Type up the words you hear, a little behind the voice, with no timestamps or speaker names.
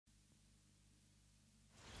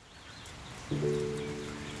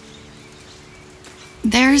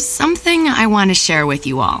There's something I want to share with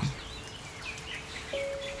you all.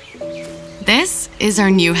 This is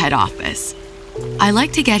our new head office. I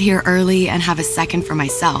like to get here early and have a second for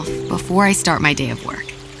myself before I start my day of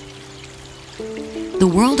work.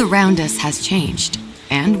 The world around us has changed,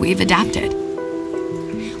 and we've adapted.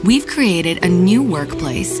 We've created a new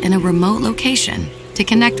workplace in a remote location to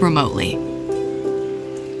connect remotely.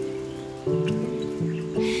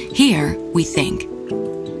 Here, we think,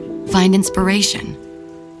 find inspiration,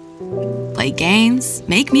 play games,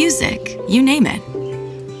 make music, you name it.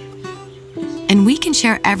 And we can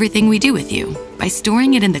share everything we do with you by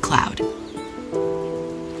storing it in the cloud.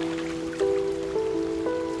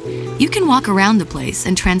 You can walk around the place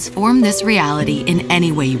and transform this reality in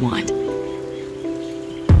any way you want.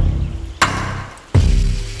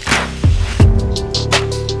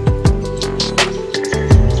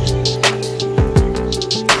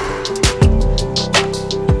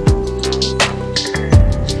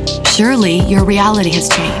 Surely, your reality has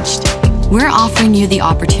changed. We're offering you the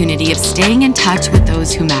opportunity of staying in touch with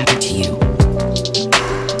those who matter to you.